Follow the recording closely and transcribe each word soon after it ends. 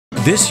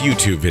This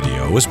YouTube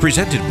video was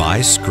presented by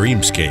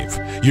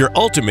Screamscape, your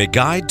ultimate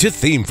guide to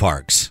theme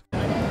parks.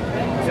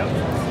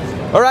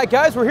 All right,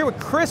 guys, we're here with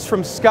Chris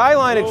from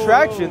Skyline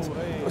Attractions.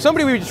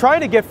 Somebody we've been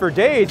trying to get for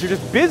days. You're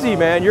just busy,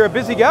 man. You're a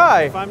busy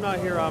guy. If I'm not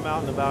here, I'm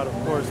out and about, of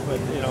course.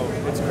 But you know,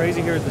 it's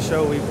crazy here at the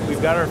show.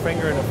 We've got our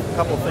finger in a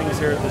couple things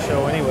here at the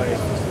show, anyway.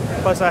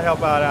 Plus, I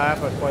help out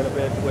IAAPA quite a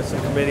bit with some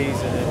committees,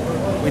 and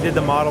then we did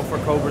the model for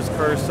Cobra's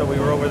Curse, so we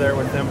were over there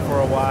with them for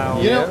a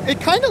while. You know,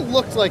 it kind of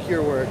looked like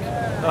your work.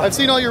 I've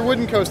seen all your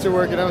wooden coaster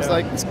work, and I was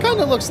like, this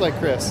kind of looks like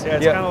Chris. Yeah,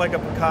 it's kind of like a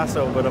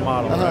Picasso, but a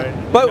model, right?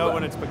 But, you know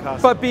when it's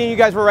Picasso. But being you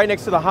guys were right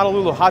next to the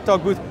Honolulu hot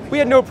dog booth, we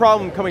had no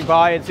problem coming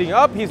by and seeing,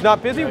 he's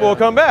not busy, we'll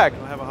come back.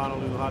 We'll have a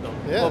Honolulu hot dog.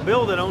 Yeah. Well,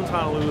 Bill that owns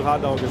Honolulu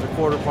hot dog is a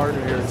quarter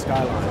partner here at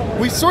Skyline.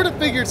 We sort of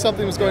figured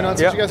something was going on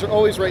since you guys are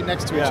always right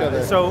next to each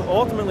other. So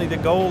ultimately the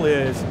goal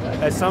is,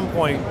 at some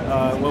point,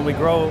 when we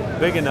grow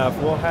big enough,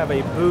 we'll have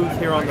a booth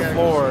here on the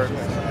floor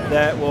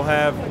that will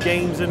have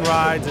games and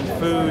rides and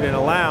food and a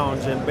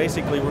lounge, and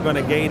basically we're going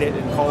to gate it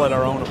and call it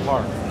our own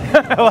park.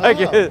 I like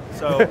it.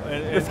 So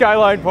the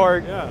Skyline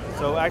Park. Yeah.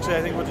 So actually,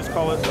 I think we'll just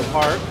call it the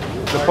park.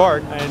 The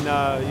park.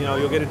 And you know,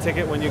 you'll get a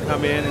ticket when you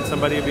come in, and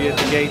somebody will be at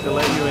the gate to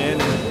let you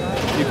in,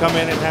 and you come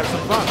in and have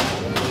some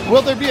fun.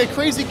 Will there be a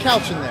crazy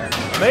couch in there?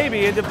 Maybe,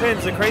 it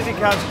depends. The crazy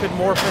couch could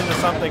morph into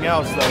something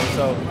else, though.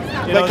 So,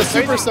 you know, like the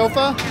super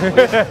sofa?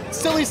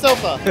 Silly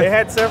sofa. It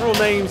had several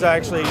names,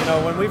 actually. You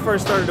know, when we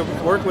first started to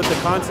work with the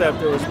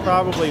concept, it was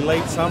probably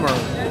late summer.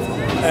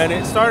 And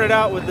it started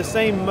out with the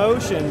same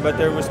motion, but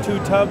there was 2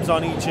 tubs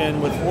on each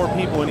end with 4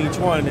 people in each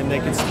one, and they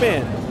could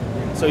spin.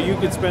 So you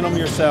could spin them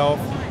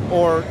yourself,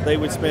 or they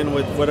would spin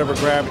with whatever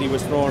gravity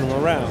was throwing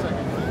them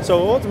around. So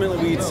ultimately,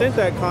 we sent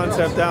that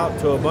concept out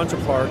to a bunch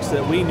of parks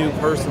that we knew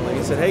personally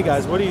and said, "Hey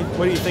guys, what do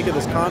you think of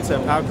this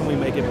concept? How can we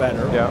make it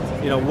better?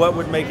 Yeah. You know, what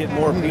would make it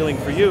more appealing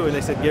for you?" And they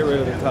said, "Get rid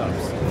of the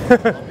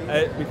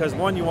tubs." Because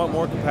one, you want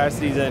more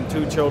capacity than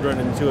 2 children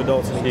and 2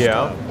 adults in each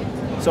tub.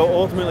 So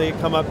ultimately,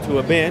 it come up to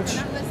a bench,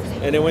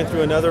 and it went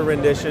through another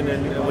rendition,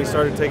 and we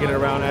started taking it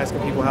around,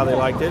 asking people how they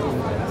liked it.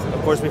 And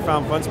of course, we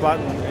found Fun Spot,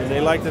 and they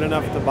liked it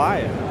enough to buy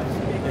it.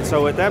 And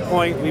so at that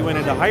point, we went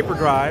into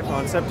hyperdrive.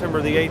 On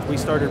September the 8th, we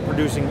started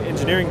producing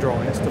engineering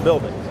drawings to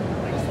build it.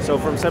 So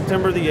from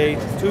September the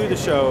 8th to the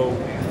show,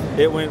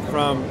 it went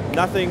from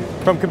nothing...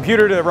 From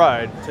computer to the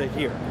ride. ...to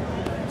here.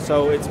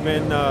 So it's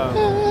been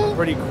a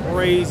pretty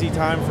crazy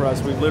time for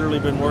us. We've literally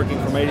been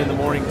working from 8 in the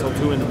morning till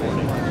 2 in the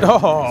morning.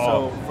 Oh.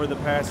 So for the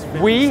past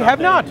 50 We have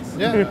days. not.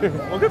 Yeah.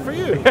 Well, good for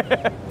you.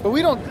 But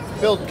we don't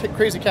build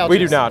crazy couches. We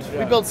do not.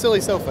 We build silly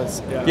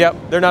sofas. Yeah. Yep,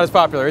 they're not as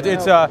popular.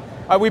 It's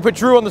we put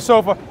Drew on the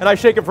sofa, and I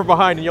shake him from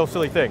behind and yell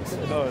silly things.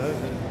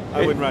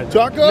 I wouldn't ride that.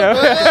 Taco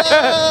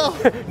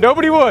Bell!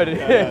 Nobody would.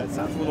 Yeah, it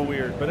sounds a little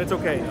weird, but it's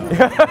okay.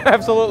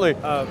 Absolutely.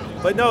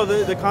 But no,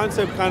 the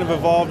concept kind of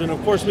evolved, and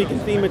of course we can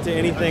theme it to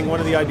anything.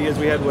 One of the ideas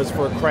we had was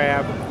for a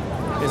crab,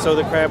 and so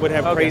the crab would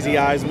have crazy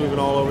eyes moving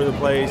all over the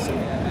place.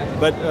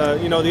 But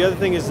you know, the other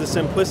thing is the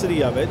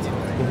simplicity of it.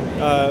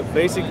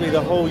 Basically,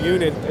 the whole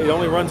unit, it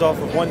only runs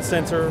off of 1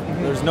 sensor.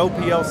 There's no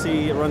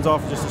PLC. It runs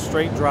off just a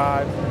straight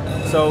drive.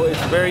 So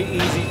it's very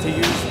easy to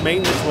use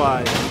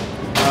maintenance-wise.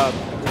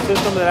 The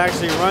system that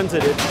actually runs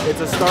it,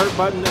 it's a start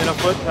button and a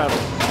foot pedal.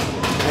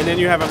 And then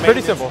you have a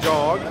maintenance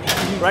jog.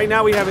 Right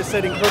now we have it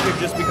setting crooked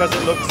just because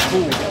it looks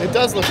cool. It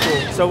does look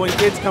cool. So when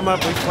kids come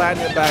up, we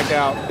flatten it back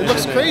out. It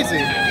looks crazy.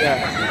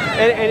 Yeah.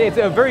 And it's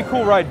a very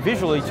cool ride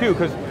visually, too,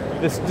 because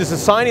does the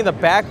sign in the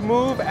back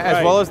move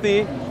as well as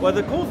the... Well,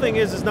 the cool thing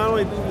is not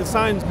only the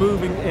signs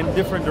move in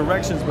different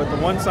directions, but the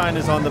one sign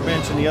is on the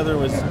bench and the other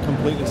was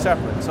completely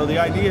separate. So the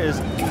idea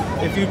is,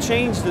 if you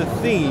change the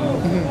theme,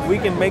 we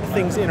can make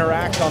things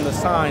interact on the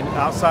sign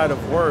outside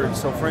of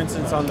words. So for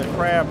instance, on the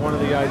crab, one of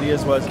the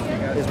ideas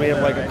is we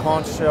have like a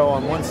conch shell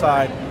on one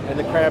side, and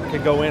the crab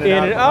could go in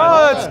and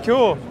out. Oh, that's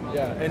cool.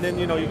 Yeah, and then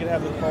you know you can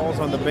have the calls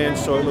on the bench,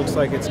 so it looks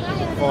like it's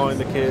following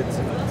the kids.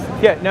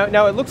 Yeah,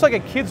 now it looks like a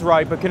kid's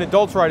ride, but can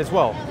adults ride as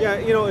well? Yeah,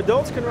 you know,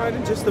 adults can ride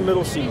in just the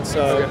middle seats.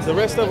 The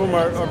rest of them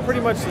are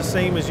pretty much the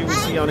same as you would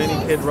see on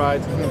any kid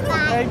rides.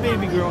 Hey,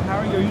 baby girl, how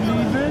are you? Are you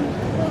leaving?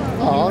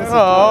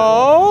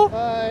 Oh.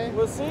 Bye.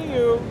 We'll see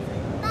you.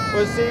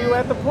 We'll see you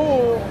at the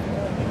pool.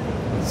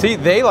 See,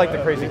 they like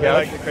the crazy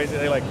couch.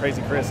 They like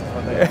Crazy Chris is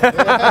what they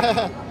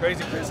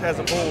Crazy Chris has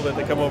a pool that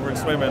they come over and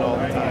swim in all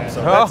the time.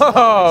 So that's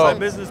my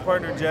business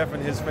partner Jeff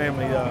and his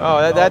family.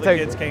 All the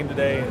kids came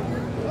today.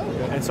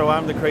 And so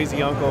I'm the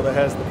crazy uncle that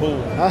has the pool.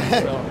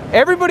 So.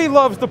 Everybody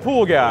loves the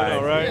pool guy.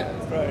 You know, right?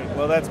 Right.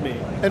 Well, that's me.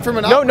 And from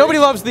an nobody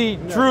loves the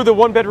Drew, the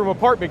 1-bedroom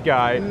apartment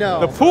guy.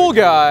 No. The pool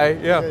guy,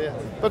 yeah.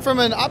 But from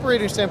an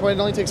operating standpoint,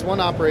 it only takes 1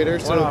 operator,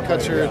 so it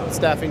cuts your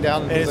staffing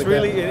down. And it's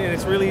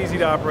really easy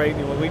to operate.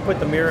 You know, when we put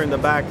the mirror in the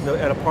back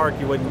at a park,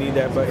 you wouldn't need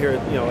that, but here,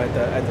 you know,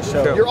 at the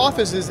show. Your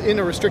office is in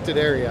a restricted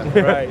area.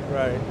 Right.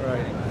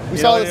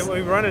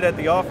 We run it at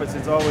the office.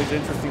 It's always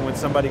interesting when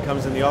somebody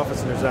comes in the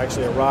office and there's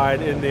actually a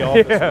ride in the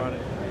office running.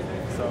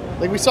 So.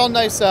 Like we saw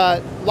nice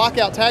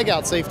lockout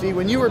tagout safety.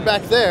 When you were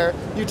back there,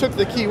 you took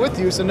the key with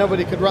you so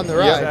nobody could run the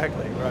ride.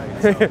 Exactly,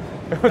 right. So.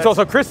 It's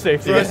also Chris'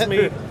 safety. Trust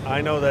me,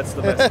 I know that's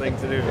the best thing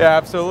to do. Yeah,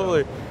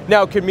 absolutely.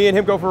 Now, can me and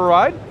him go for a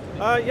ride?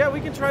 Yeah, we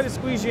can try to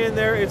squeeze you in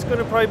there. It's going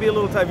to probably be a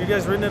little tight. Have you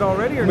guys ridden it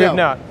already or We no? have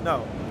not.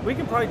 No. We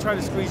can probably try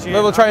to squeeze you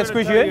in. We'll try and I'm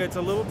gonna squeeze you tell in? It's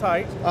a little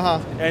tight. Uh-huh.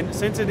 And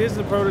since it is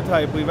the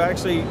prototype, we've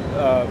actually,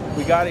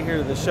 we got it here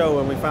to the show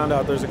and we found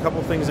out there's a couple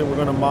things that we're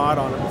going to mod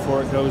on it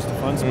before it goes to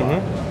Fun Spot.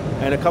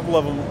 And a couple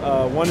of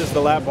them, one is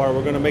the lap bar.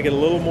 We're going to make it a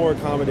little more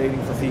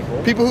accommodating for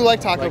people. People who like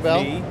Taco Like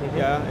Bell. me,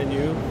 yeah, and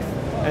you.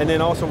 And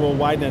then also we'll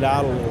widen it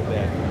out a little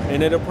bit.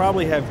 And it'll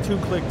probably have 2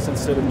 clicks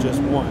instead of just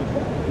 1.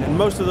 And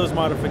most of those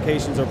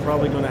modifications are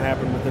probably going to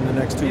happen within the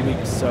next 2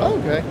 weeks. So.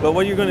 Okay. But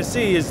what you're going to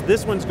see is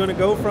this one's going to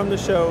go from the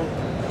show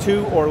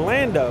to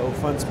Orlando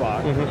Fun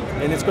Spot,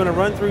 and it's going to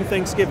run through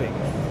Thanksgiving.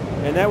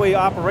 And that way,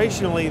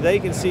 operationally, they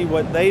can see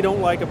what they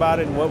don't like about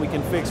it and what we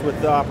can fix with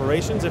the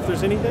operations, if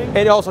there's anything. And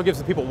it also gives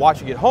the people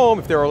watching at home,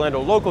 if they're Orlando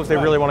locals, they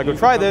really want to go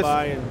try this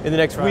in the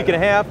next week and a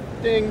half.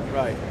 Ding.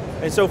 Right.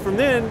 And so from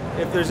then,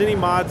 if there's any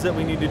mods that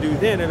we need to do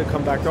then, it'll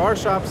come back to our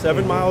shop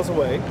 7 miles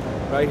away,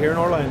 right here in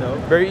Orlando.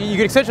 You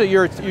could essentially,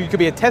 you could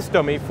be a test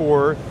dummy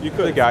for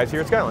the guys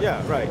here at Skyline.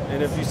 Yeah, right.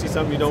 And if you see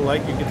something you don't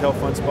like, you can tell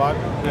Fun Spot,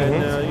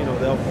 and you know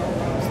they'll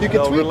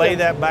relay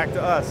that back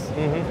to us.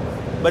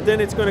 But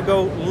then it's going to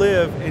go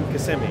live in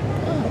Kissimmee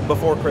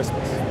before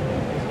Christmas.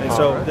 And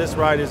so this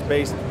ride is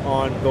based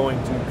on going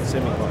to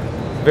Kissimmee Park.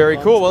 Very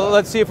cool. Well,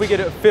 let's see if we get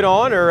it fit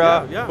on, or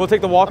we'll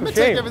take the walk I'm of going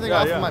to shame. take everything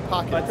off of my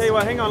pockets. I tell you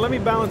what, hang on, let me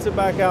balance it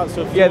back out.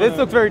 So if Yeah, this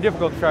looks very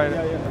difficult to try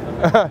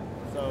it.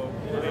 So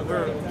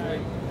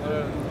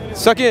we're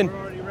Suck in.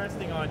 already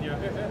resting on you.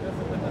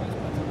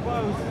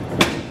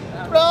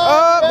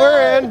 Oh,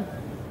 we're in.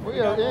 We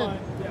are in.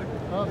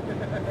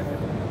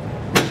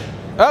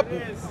 Up.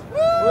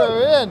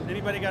 We're in.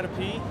 Anybody got to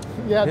pee?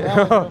 Yeah,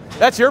 now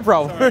That's your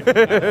problem. All right,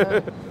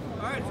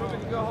 so we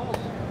can go home.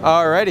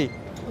 Alrighty.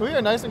 we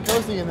are nice and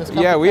cozy in this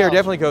comfy Yeah, we are couch.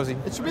 definitely cozy.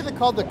 It should be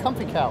called the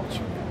comfy couch.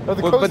 Or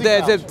the But cozy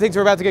couch. things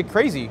are about to get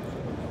crazy.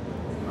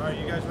 All right,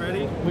 you guys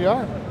ready? We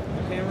are.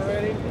 Camera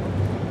ready? All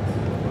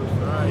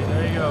right,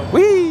 there you go.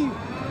 Whee!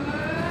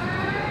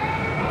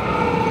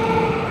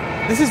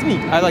 This is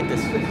neat. I like this.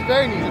 It's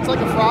very neat. It's like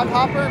a frog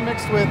hopper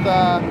mixed with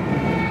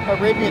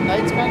Arabian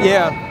Nights kind of.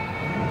 Yeah.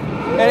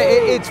 And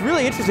it's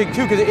really interesting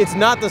too, because it's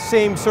not the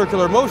same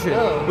circular motion.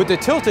 No. With the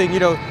tilting, you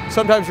know,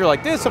 sometimes you're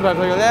like this, sometimes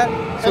you're like that.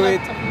 So I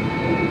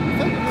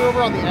think you're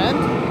over on the end.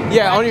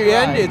 yeah, on your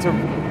Right. end, it's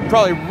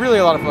probably really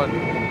a lot of fun.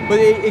 But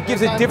it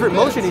gives a Sometimes different it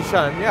motion is. each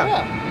time. Yeah.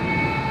 Yeah.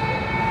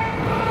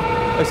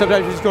 Like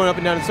sometimes you're just going up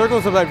and down in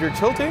circles. Sometimes you're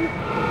tilting.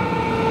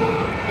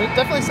 It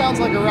definitely sounds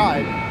like a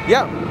ride.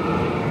 Yeah.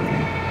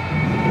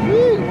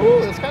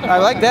 Ooh, it's kind of I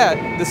fun, like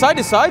actually. that. The side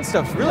to side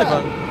stuff's really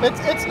Yeah. fun.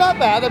 It's not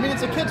bad. I mean,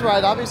 it's a kid's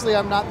ride. Obviously,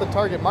 I'm not the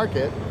target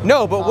market.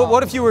 No, but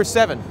what if you were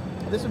 7?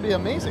 This would be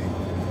amazing.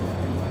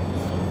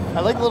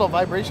 I like the little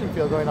vibration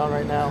feel going on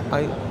right now.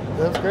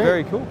 That's great.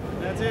 Very cool.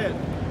 That's it.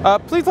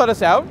 Please let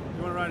us out.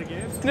 You want to ride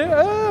again?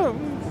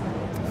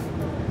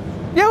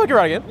 Yeah, we can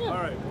ride again. All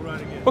right, we'll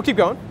ride again. We'll keep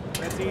going.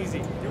 That's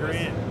easy. You're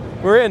in.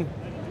 We're in.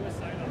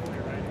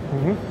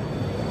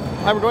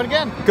 All right, we're going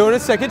again. Going a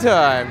second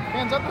time.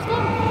 Hands up this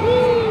time.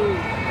 Woo!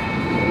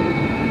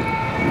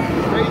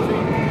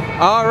 Crazy.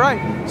 All right.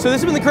 So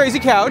this has been the Crazy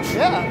Couch,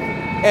 Yeah.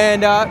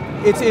 and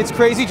it's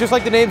crazy, just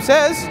like the name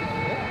says.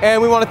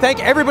 And we want to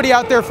thank everybody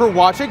out there for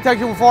watching. Thank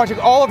you for watching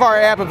all of our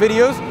IAAPA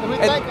videos. And we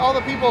thank all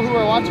the people who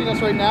are watching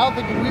us right now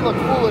thinking we look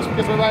foolish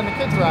because we're riding a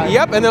kid's ride.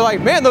 Yep, and they're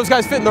like, man, those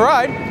guys fit in the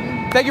ride.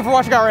 Thank you for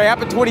watching our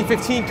IAAPA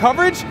 2015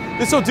 coverage.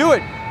 This will do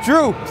it.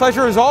 Drew,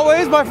 pleasure as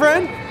always, my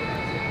friend.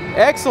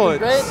 Excellent.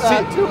 Great.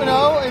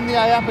 2-0 in the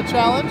IAAPA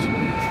challenge.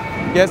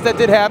 Yes, that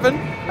did happen.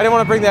 I didn't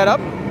want to bring that up,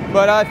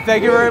 but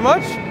thank you very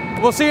much.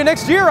 We'll see you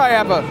next year,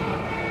 IAAPA.